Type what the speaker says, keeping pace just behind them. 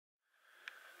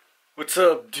What's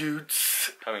up,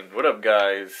 dudes? What up,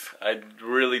 guys? I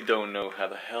really don't know how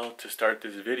the hell to start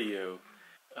this video.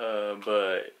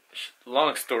 But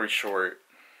long story short,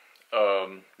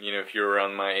 if you're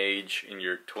around my age in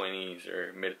your 20s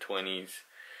or mid 20s,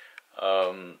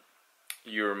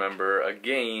 you remember a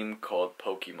game called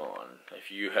Pokemon. If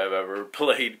you have ever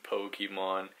played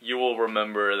Pokemon, you will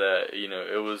remember that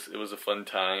it was a fun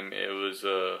time. It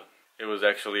was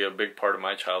actually a big part of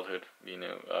my childhood.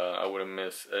 I wouldn't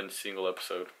miss a single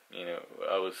episode. I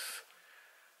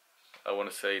want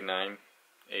to say 9,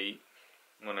 8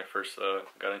 when I first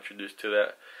got introduced to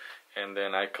that. And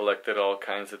then I collected all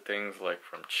kinds of things like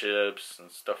from chips and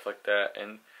stuff like that.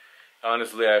 And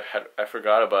honestly, I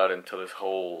forgot about it until this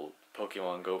whole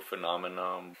Pokemon Go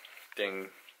phenomenon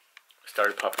thing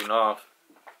started popping off.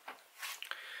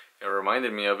 It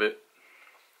reminded me of it.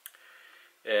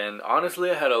 And honestly,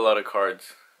 I had a lot of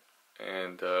cards,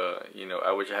 and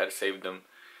I wish I had saved them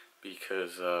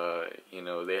because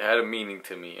they had a meaning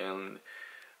to me. And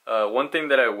one thing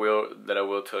that I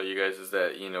will tell you guys is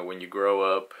that when you grow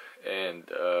up and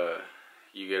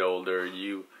you get older,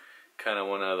 you kind of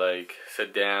want to like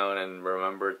sit down and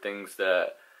remember things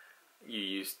that you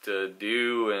used to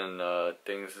do and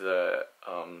things that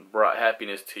brought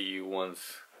happiness to you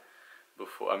once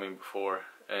before.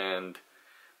 And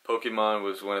Pokemon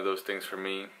was one of those things for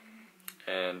me,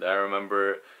 and I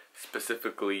remember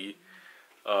specifically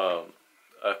a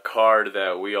card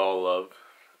that we all love,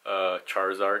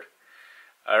 Charizard.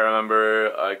 I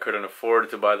remember I couldn't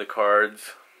afford to buy the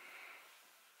cards,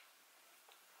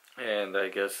 and I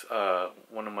guess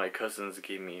one of my cousins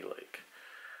gave me like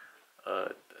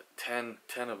 10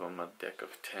 of them, a deck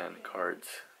of 10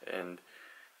 cards, and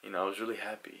I was really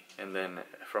happy. And then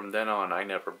from then on, I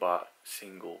never bought a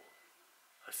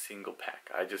single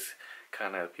pack. I just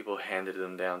people handed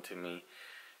them down to me,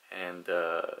 and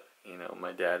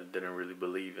my dad didn't really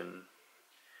believe in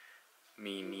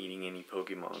me needing any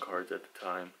Pokemon cards at the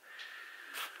time.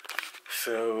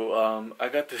 So I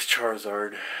got this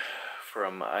Charizard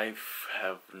from, I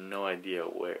have no idea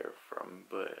where from,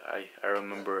 but I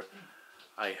remember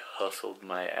I hustled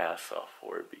my ass off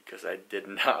for it because I did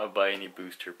not buy any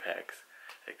booster packs,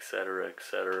 etc,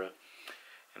 etc.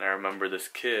 And I remember this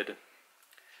kid,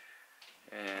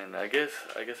 and I guess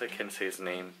I can say his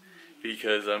name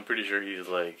because I'm pretty sure he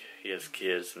has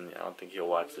kids, and I don't think he'll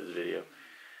watch this video.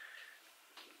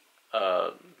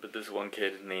 But this one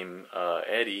kid named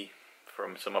Eddie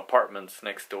from some apartments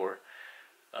next door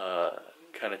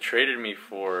kind of traded me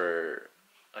for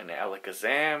an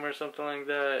Alakazam or something like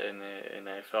that, and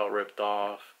I felt ripped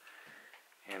off.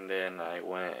 And then I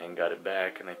went and got it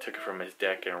back, and I took it from his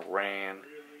deck and ran.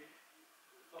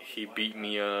 He beat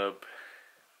me up.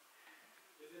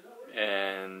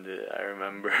 And I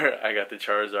remember I got the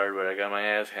Charizard, but I got my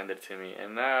ass handed to me,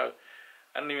 and now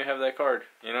I don't even have that card,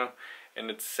 and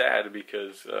it's sad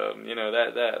because that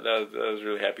was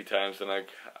really happy times. And like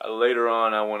later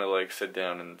on, I want to like sit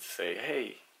down and say,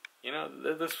 hey,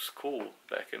 this was cool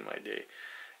back in my day,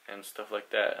 and stuff like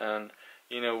that. And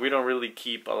we don't really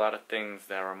keep a lot of things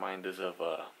that remind us of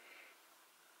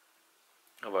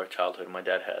our childhood. My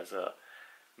dad has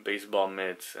baseball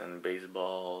mitts and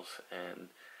baseballs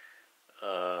and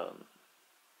a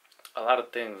lot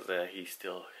of things that he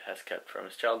still has kept from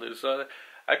his childhood. So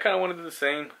I kind of want to do the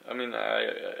same.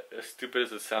 As stupid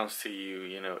as it sounds to you,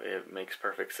 it makes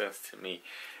perfect sense to me,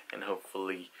 and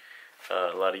hopefully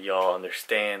a lot of y'all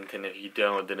understand. And if you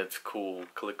don't, then it's cool.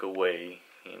 Click away,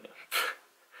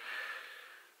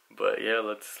 But yeah,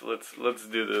 let's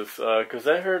do this. Cause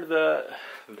I heard that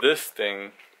this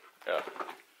thing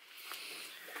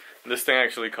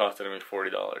actually costed me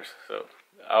 $40. So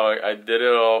I did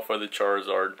it all for the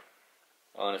Charizard.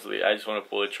 Honestly, I just want to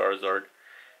pull a Charizard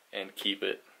and keep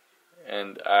it.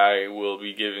 And I will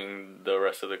be giving the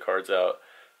rest of the cards out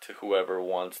to whoever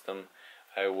wants them.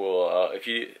 I will, if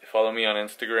you follow me on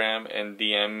Instagram and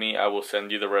DM me, I will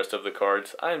send you the rest of the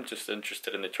cards. I'm just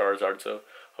interested in the Charizard, so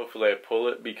hopefully I pull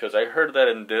it, because I heard that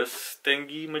in this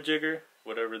thingy majigger,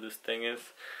 whatever this thing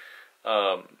is,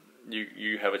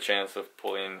 you have a chance of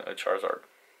pulling a Charizard.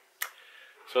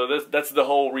 So that's the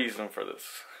whole reason for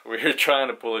this. We're trying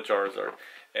to pull a Charizard,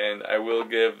 and I will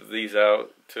give these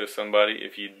out to somebody.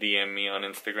 If you DM me on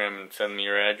Instagram and send me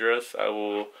your address, I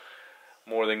will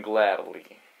more than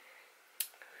gladly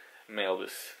mail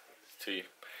this to you.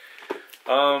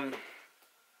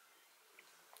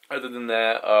 Other than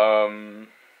that,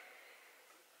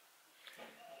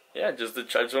 yeah, I just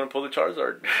want to pull the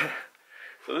Charizard.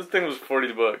 So this thing was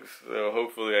 $40, so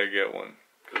hopefully I get one,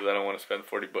 because I don't want to spend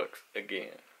 $40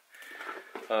 again.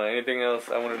 Anything else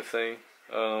I wanted to say?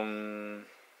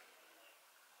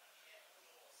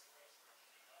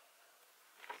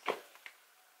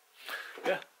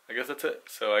 I guess that's it.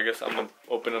 So I guess I'm gonna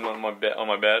open them on my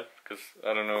bed because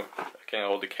I don't know. I can't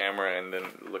hold the camera and then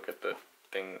look at the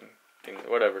thing.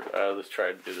 Whatever. Let's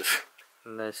try to do this.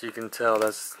 And as you can tell,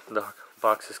 that's the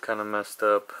box is kind of messed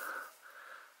up,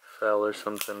 fell or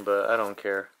something, but I don't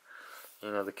care.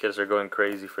 You know, the kids are going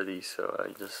crazy for these, so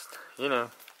I just, you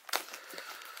know,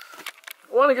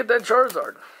 want to get that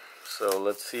Charizard. So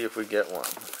let's see if we get one.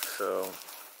 So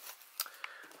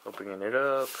opening it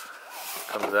up,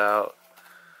 comes out,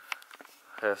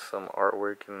 has some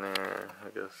artwork in there. I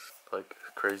guess like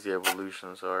crazy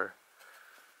evolutions are.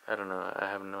 I don't know. I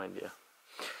have no idea.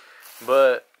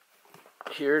 But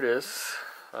here it is.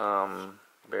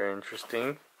 Very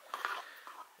interesting.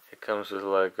 It comes with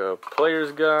like a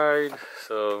player's guide.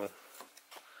 So,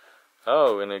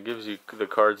 oh, and it gives you the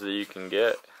cards that you can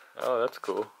get. Oh, that's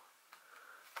cool.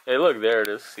 Hey, look, there it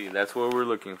is. See, that's what we're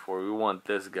looking for. We want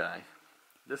this guy.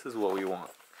 This is what we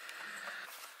want.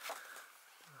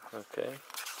 Okay.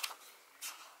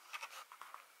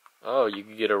 Oh, you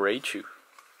can get a Raichu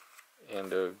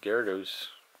and a Gyarados.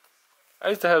 I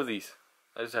used to have these.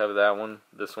 I used to have that one,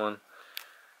 this one.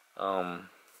 I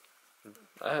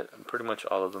had pretty much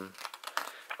all of them.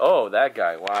 Oh, that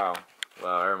guy! Wow,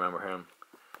 wow, I remember him.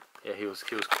 Yeah, he was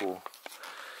cool.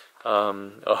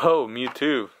 Oh,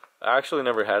 Mewtwo. I actually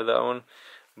never had that one,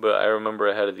 but I remember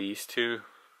I had these two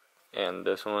and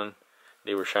this one.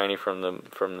 They were shiny from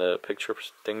the picture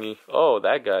thingy. Oh,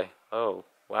 that guy. Oh,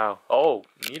 wow. Oh,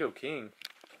 Nidoking.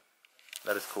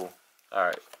 That is cool. All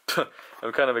right,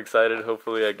 I'm kind of excited.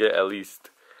 Hopefully, I get at least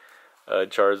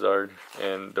Charizard,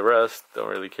 and the rest don't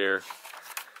really care.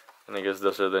 And I guess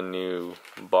those are the new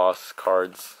boss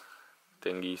cards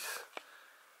thingies.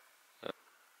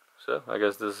 So I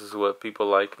guess this is what people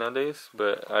like nowadays,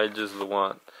 but I just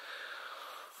want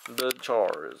the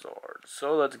Charizard.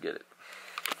 So let's get it.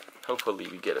 Hopefully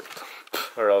we get it,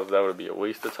 or else that would be a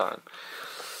waste of time,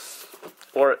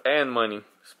 and money,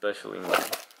 especially money.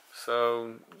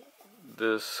 So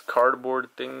this cardboard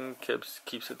thing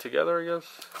keeps it together, I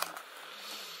guess.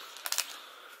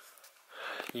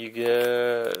 You get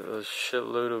a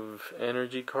shitload of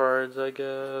energy cards, I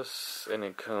guess, and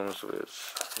it comes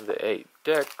with the 8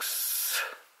 decks,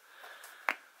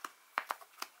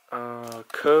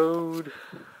 code,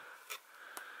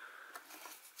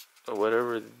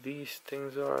 whatever these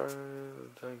things are,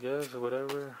 I guess,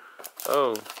 whatever.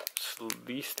 Oh,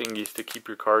 these thingies to keep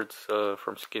your cards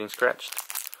from getting scratched.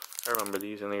 I remember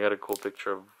these, and they got a cool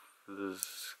picture of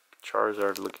this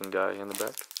Charizard looking guy in the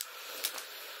back.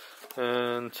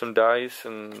 And some dice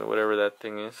and whatever that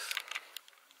thing is.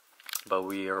 But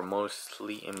we are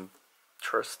mostly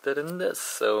interested in this.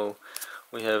 So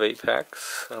we have 8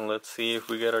 packs, and let's see if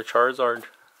we get our Charizard.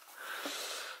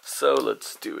 So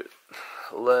let's do it.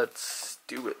 Let's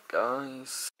do it,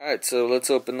 guys. Alright, so let's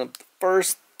open up the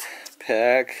first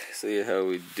pack. See how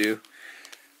we do.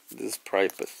 This is probably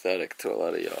pathetic to a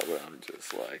lot of y'all, but I'm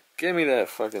just like, give me that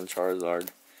fucking Charizard.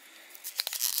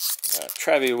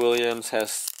 Travis Williams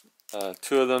has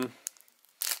 2 of them.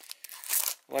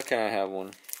 Why can't I have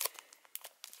one?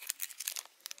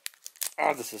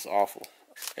 Oh, this is awful.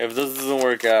 If this doesn't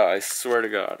work out, I swear to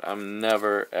God, I'm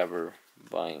never ever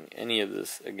buying any of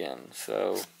this again.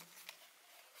 So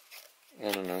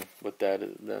I don't know what that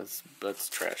is. That's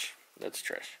trash. That's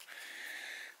trash.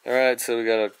 Alright, so we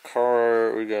got a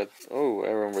car. We got, oh, I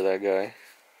remember that guy.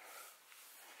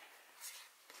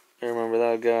 I remember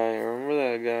that guy. I remember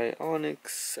that guy.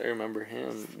 Onyx. I remember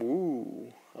him.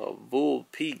 Ooh.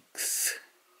 Vulpix.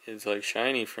 It's like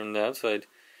shiny from the outside.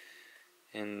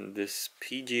 And this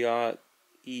Pidgeot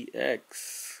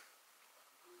EX.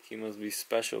 He must be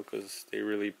special because they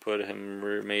really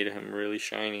made him really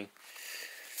shiny.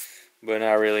 But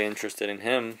not really interested in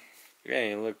him.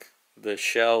 Okay, look. The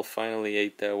shell finally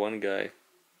ate that one guy.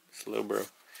 Slowbro.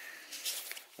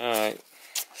 Alright.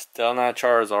 Still not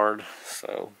Charizard.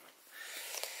 So.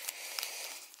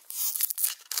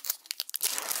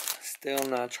 Still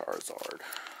not Charizard.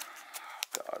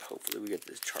 God, hopefully we get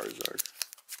this Charizard.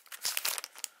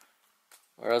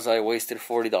 Or else I wasted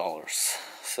 $40.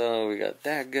 So we got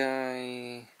that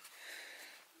guy.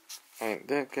 Alright,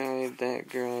 that guy, that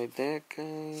guy, that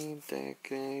guy, that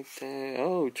guy, that.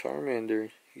 Oh, Charmander.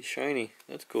 He's shiny.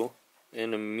 That's cool.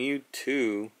 And a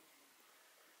Mewtwo.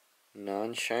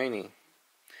 Non-shiny.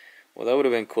 Well, that would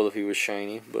have been cool if he was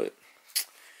shiny, but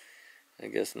I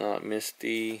guess not.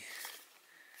 Misty.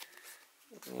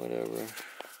 Whatever.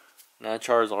 Not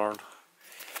Charizard.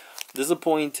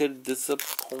 Disappointed.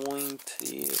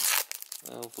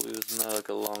 Hopefully this is not like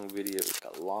a long video. It's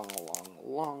like a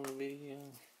long video.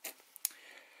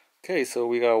 Okay, so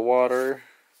we got Water,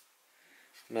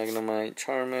 Magnemite,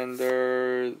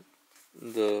 Charmander,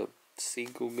 the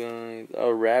Seagull guy.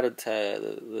 Oh,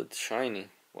 Rattata, that's shiny.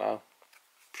 Wow.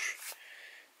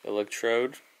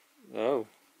 Electrode. Oh.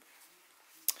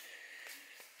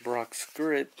 Brock's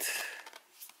Grit.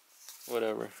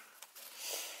 Whatever.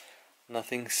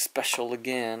 Nothing special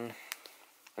again.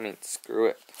 I mean, screw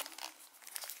it.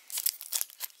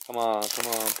 Come on,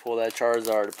 pull that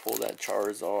Charizard,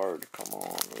 come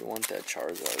on, we want that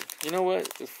Charizard. You know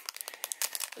what,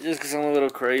 just because I'm a little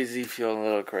crazy, feeling a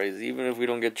little crazy, even if we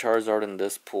don't get Charizard in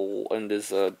this pool, in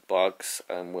this box,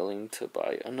 I'm willing to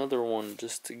buy another one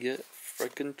just to get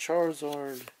frickin'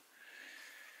 Charizard.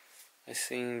 I've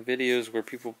seen videos where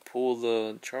people pull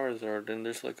the Charizard and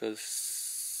there's like a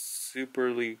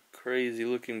superly crazy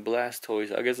looking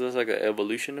Blastoise. I guess that's like an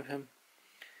evolution of him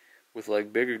with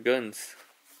like bigger guns.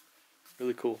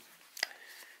 Really cool.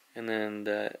 And then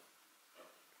that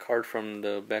card from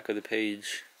the back of the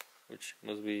page, which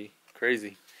must be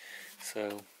crazy.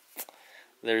 So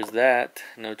there's that.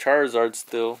 No Charizard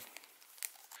still.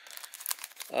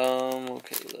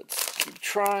 Okay, let's keep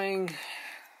trying.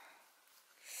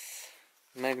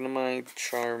 Magnemite,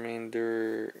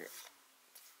 Charmander.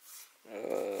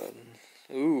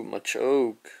 Ooh,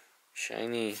 Machoke,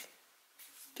 shiny,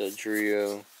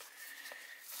 Dodrio,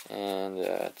 and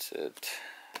that's it.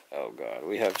 Oh god,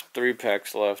 we have 3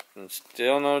 packs left and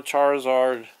still no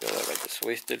Charizard. I feel like I just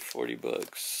wasted 40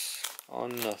 bucks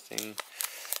on nothing.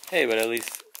 Hey, but at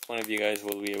least one of you guys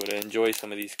will be able to enjoy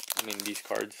some of these, these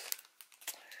cards.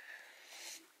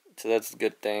 So that's a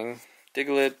good thing.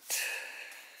 Diglett,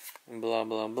 blah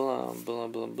blah blah, blah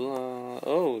blah blah.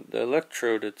 Oh, the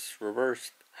Electrode, it's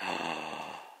reversed.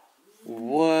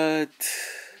 What?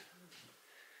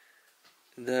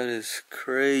 That is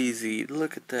crazy.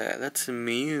 Look at that. That's a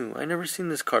Mew. I never seen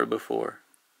this card before.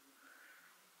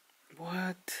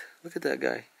 What? Look at that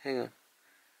guy. Hang on.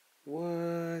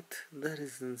 What? That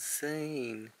is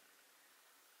insane.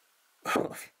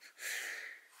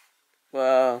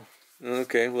 Wow.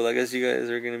 Okay, well I guess you guys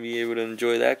are going to be able to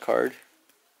enjoy that card.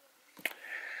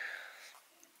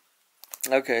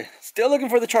 Okay, still looking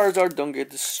for the Charizard. Don't get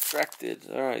distracted.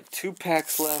 Alright, 2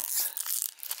 packs left.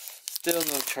 Still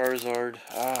no Charizard.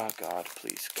 Ah, God,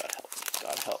 please. God help me.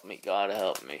 God help me. God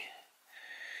help me.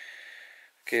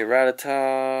 Okay,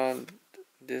 Rattata.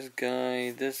 This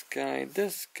guy. This guy.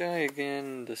 This guy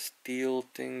again. The steel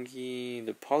thingy.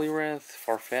 The Poliwrath.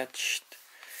 Farfetch'd.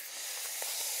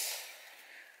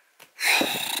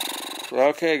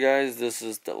 Okay, guys, this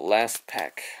is the last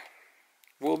pack.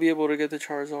 We'll be able to get the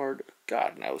Charizard.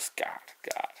 God knows. God.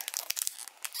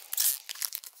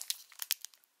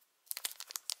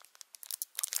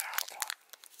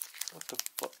 What the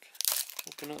fuck?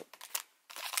 Open up.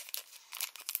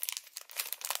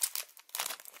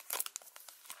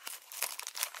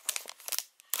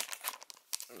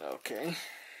 Okay.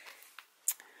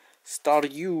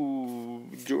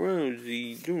 Staryu,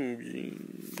 Jersey,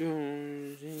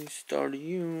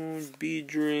 Staryu,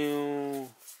 Beedrill.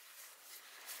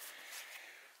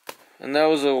 And that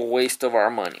was a waste of our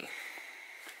money.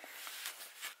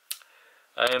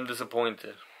 I am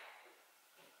disappointed.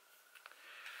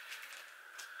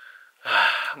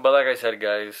 But like I said,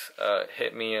 guys,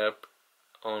 hit me up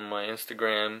on my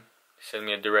Instagram. Send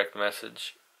me a direct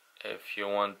message if you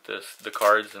want the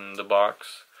cards in the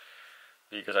box.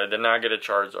 Because I did not get a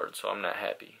Charizard, so I'm not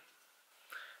happy.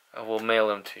 I will mail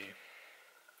them to you.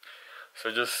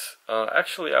 So just,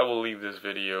 actually I will leave this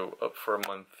video up for a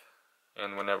month.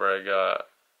 And whenever I got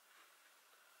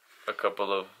a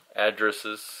couple of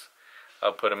addresses,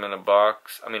 I'll put them in a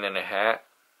box, in a hat.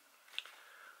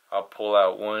 I'll pull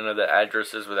out one of the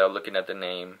addresses without looking at the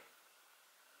name.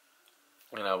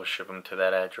 And I will ship them to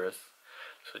that address.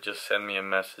 So just send me a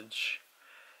message.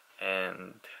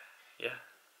 And yeah,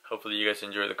 hopefully you guys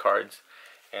enjoy the cards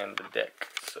and the deck.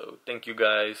 So thank you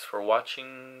guys for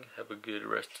watching. Have a good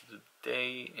rest of the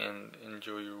day and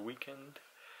enjoy your weekend.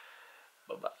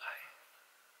 Bye bye.